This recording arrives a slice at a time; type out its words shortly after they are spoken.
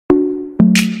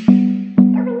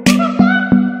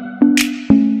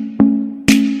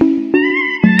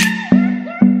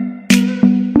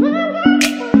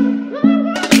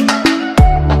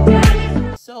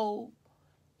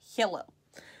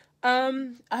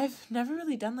I've never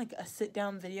really done like a sit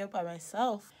down video by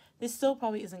myself. This still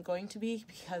probably isn't going to be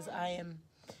because I am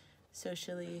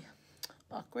socially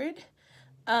awkward.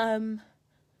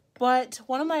 But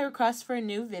one of my requests for a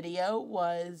new video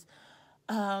was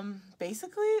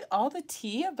basically all the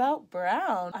tea about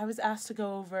Brown. I was asked to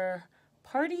go over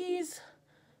parties,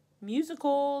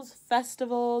 musicals,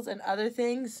 festivals, and other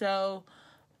things, so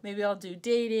maybe I'll do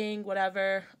dating,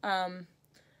 whatever.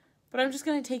 But I'm just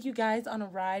going to take you guys on a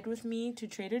ride with me to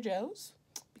Trader Joe's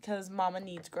because Mama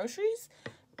needs groceries.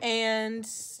 And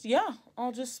yeah,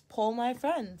 I'll just poll my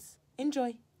friends.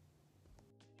 Enjoy.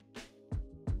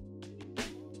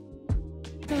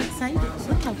 So excited.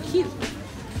 Look how cute.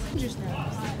 Just now.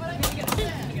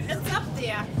 It's up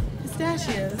there.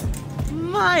 Pistachios.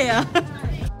 Maya.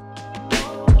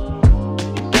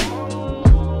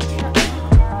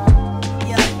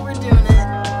 Yeah, we're doing it.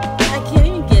 I can't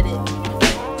even get it.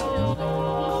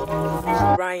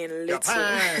 Ryan Little.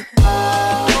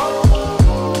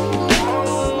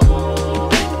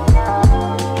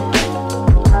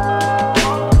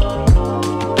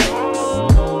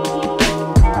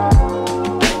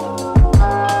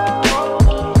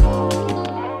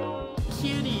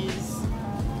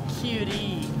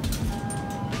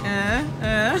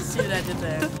 See what I did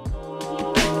there.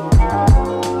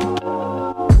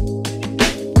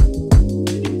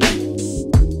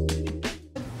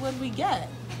 What did we get?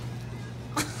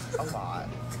 A lot.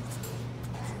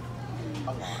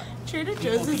 A lot. Trader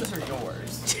Joe's is These are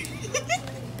yours.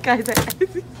 guys.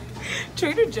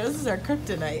 Trader Joe's is our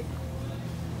kryptonite.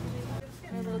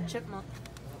 A little chipmunk.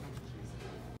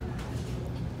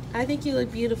 I think you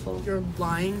look beautiful. You're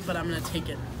lying, but I'm gonna take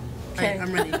it. Okay, Alright,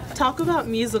 I'm ready. Talk about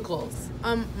musicals.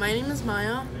 My name is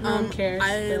Maya. No one cares,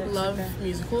 I but it's love okay.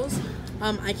 musicals.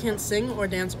 I can't sing or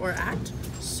dance or act,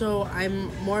 so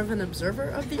I'm more of an observer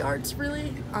of the arts,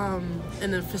 really. An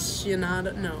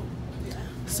aficionado. No.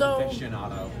 So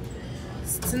Aficionado.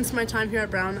 since my time here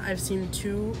at Brown, I've seen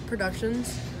 2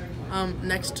 productions,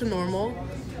 Next to Normal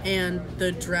and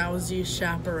The Drowsy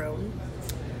Chaperone.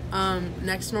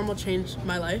 Next to Normal changed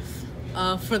my life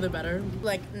for the better.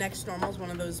 Like, Next to Normal is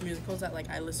one of those musicals that, like,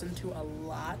 I listen to a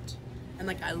lot. And,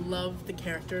 like, I love the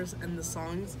characters and the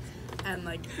songs. And,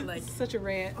 like Such a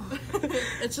rant.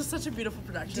 it's just such a beautiful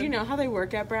production. Do you know how they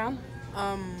work at Brown?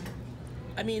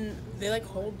 I mean, they, like,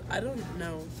 I don't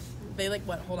know. They, like,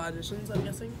 hold auditions, I'm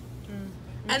guessing?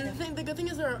 And the good thing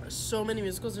is there are so many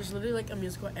musicals. There's literally, like, a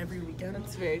musical every weekend.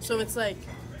 That's very true. So it's, like,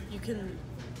 you can,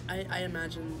 I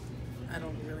imagine, I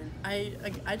don't really,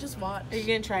 I just watch. Are you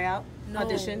gonna try out?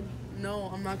 Audition? No,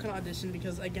 I'm not gonna audition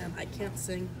because, again, I can't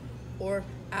sing or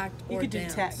act or You could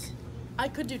dance. do tech. I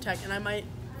could do tech, and I might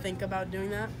think about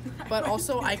doing that. But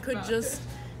also, I could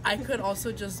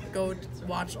also just go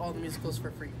watch all the musicals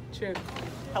for free. True.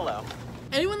 Hello.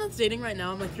 Anyone that's dating right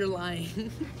now, I'm like, you're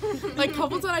lying. Like,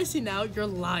 couples that I see now, you're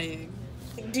lying.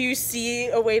 Do you see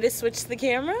a way to switch the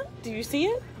camera? Do you see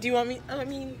it? Do you want me? I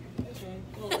mean, okay.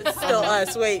 Well, it's still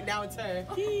us. Wait, now it's her.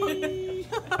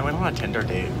 I went on a Tinder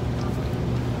date.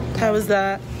 How was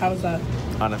that? How was that?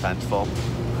 Uneventful.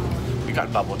 We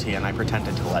got bubble tea and I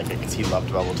pretended to like it because he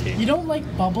loved bubble tea. You don't like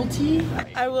bubble tea?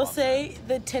 I will say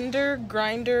the Tinder,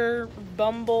 Grindr,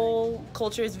 Bumble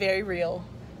culture is very real.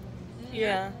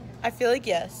 Yeah. I feel like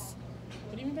yes.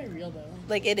 What do you mean by real, though?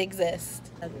 Like it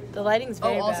exists. The lighting's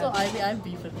very also, bad. I have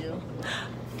beef with you.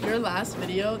 Your last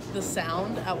video, the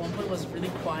sound at one point was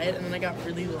really quiet, and then I got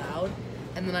really loud,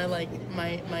 and then I, like,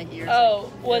 my ears...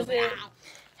 Oh, was it?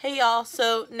 Hey, y'all.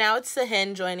 So now it's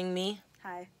Sahin joining me.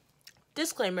 Hi.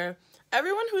 Disclaimer.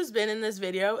 Everyone who's been in this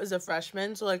video is a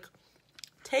freshman, so, like,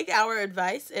 take our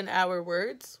advice and our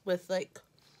words with, like,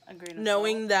 A grain of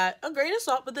knowing salt. that a grain of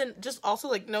salt, but then just also,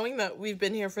 like, knowing that we've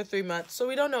been here for 3 months, so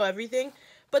we don't know everything,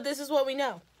 but this is what we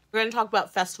know. We're gonna talk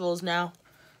about festivals now.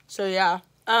 So, yeah.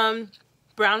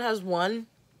 Brown has one.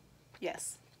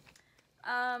 Yes.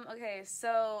 Okay,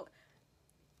 so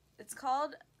it's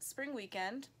called Spring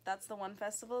Weekend. That's the one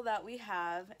festival that we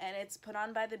have, and it's put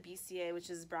on by the BCA, which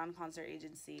is Brown Concert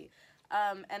Agency.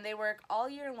 And they work all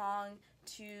year long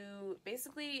to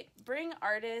basically bring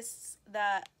artists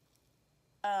that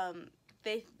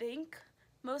they think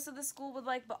most of the school would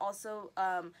like, but also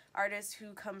artists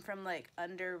who come from, like,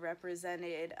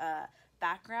 underrepresented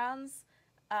backgrounds.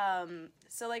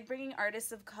 So, like, bringing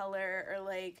artists of color or,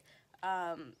 like,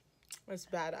 That's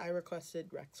bad. I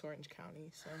requested Rex Orange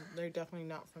County, so they're definitely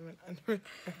not from an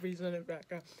underrepresented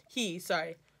background.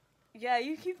 Sorry. yeah,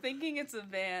 you keep thinking it's a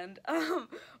band.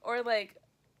 Or, like,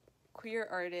 queer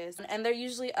artists. And they're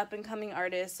usually up-and-coming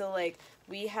artists. So, like,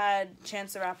 we had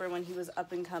Chance the Rapper when he was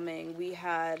up-and-coming. We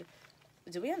had...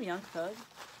 Did we have Young Thug?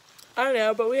 I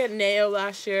know, but we had Nao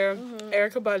last year.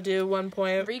 Erykah Badu 1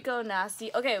 point. Rico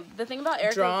Nasty. Okay, the thing about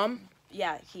Erykah. Drum.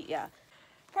 Yeah, yeah.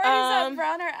 Parties at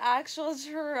Brown are actual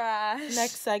trash.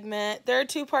 Next segment. There are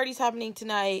 2 parties happening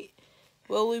tonight.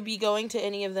 Will we be going to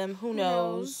any of them? Who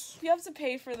knows? You have to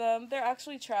pay for them. They're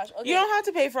actually trash. Okay. You don't have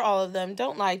to pay for all of them.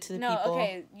 Don't lie to the people. No,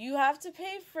 okay. You have to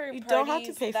pay for You parties don't have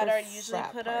to pay that for are usually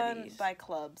frat put parties. on by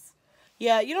clubs.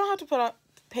 Yeah, you don't have to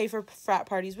pay for frat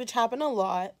parties, which happen a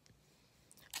lot.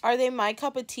 Are they my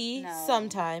cup of tea? No.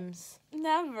 Sometimes.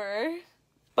 Never.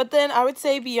 But then I would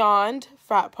say beyond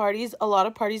frat parties, a lot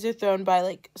of parties are thrown by,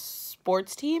 like,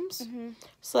 sports teams.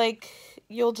 So, like,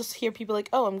 you'll just hear people like,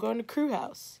 oh, I'm going to Crew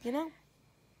House, you know?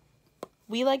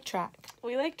 We like track.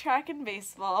 We like track and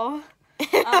baseball.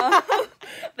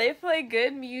 They play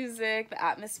good music. The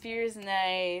atmosphere is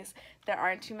nice. There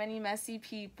aren't too many messy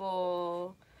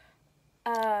people.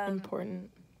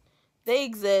 Important. They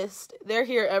exist. They're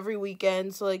here every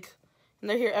weekend, so, like, and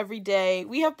they're here every day.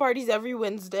 We have parties every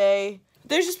Wednesday.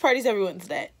 There's just parties every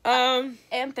Wednesday. And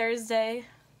Thursday.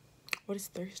 What is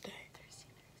Thursday?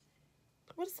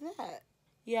 What is that?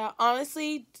 Yeah,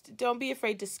 honestly, don't be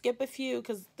afraid to skip a few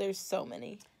because there's so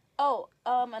many. Oh,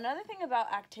 another thing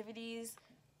about activities,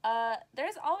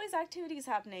 there's always activities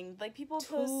happening. Like, people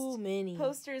post many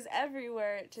posters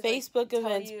everywhere to Facebook like,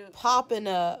 events tell you. popping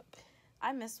up.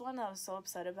 I missed one that I was so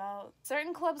upset about.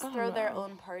 Certain clubs Oh, throw their no.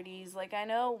 own parties. Like, I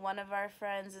know one of our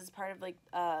friends is part of, like,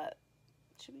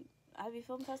 Ivy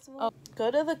Film Festival? Oh.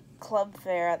 Go to the club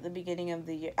fair at the beginning of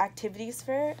the year. Activities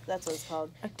fair? That's what it's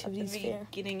called. Activities At the fair.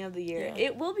 beginning of the year. Yeah.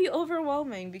 It will be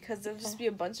overwhelming because there'll just be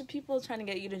a bunch of people trying to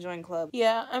get you to join club.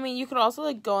 Yeah, I mean, you could also,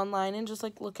 like, go online and just,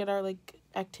 like, look at our, like,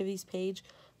 activities page.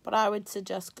 But I would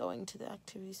suggest going to the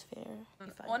activities fair.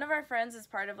 One of our friends is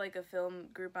part of, like, a film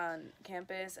group on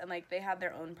campus, and, like, they have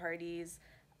their own parties.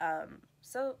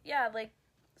 So, yeah, like,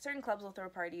 certain clubs will throw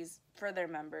parties for their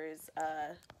members.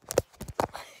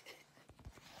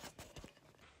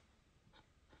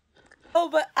 Oh,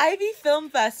 but Ivy Film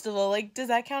Festival, like, does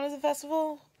that count as a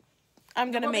festival? I'm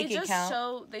gonna make it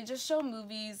count. They just show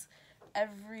movies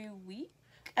every week.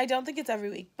 I don't think it's every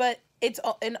week, but it's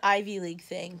an Ivy League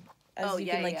thing, as you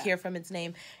can, like, hear from its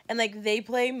name. And, like, they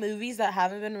play movies that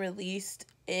haven't been released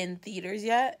in theaters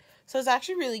yet. So it's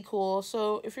actually really cool.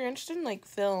 So if you're interested in, like,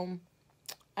 film,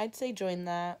 I'd say join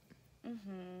that.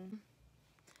 Sahin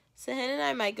and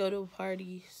I might go to a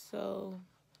party, so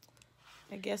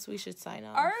I guess we should sign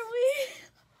off. Are we?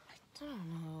 I don't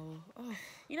know. Ugh.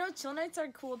 You know, chill nights are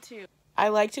cool, too. I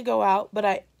like to go out, but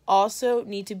I also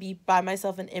need to be by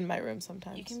myself and in my room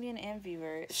sometimes. You can be an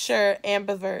ambivert. Sure,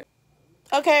 ambivert.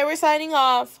 Okay, we're signing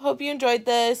off. Hope you enjoyed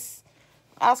this.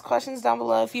 Ask questions down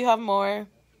below if you have more.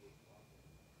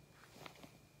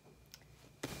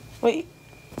 Wait.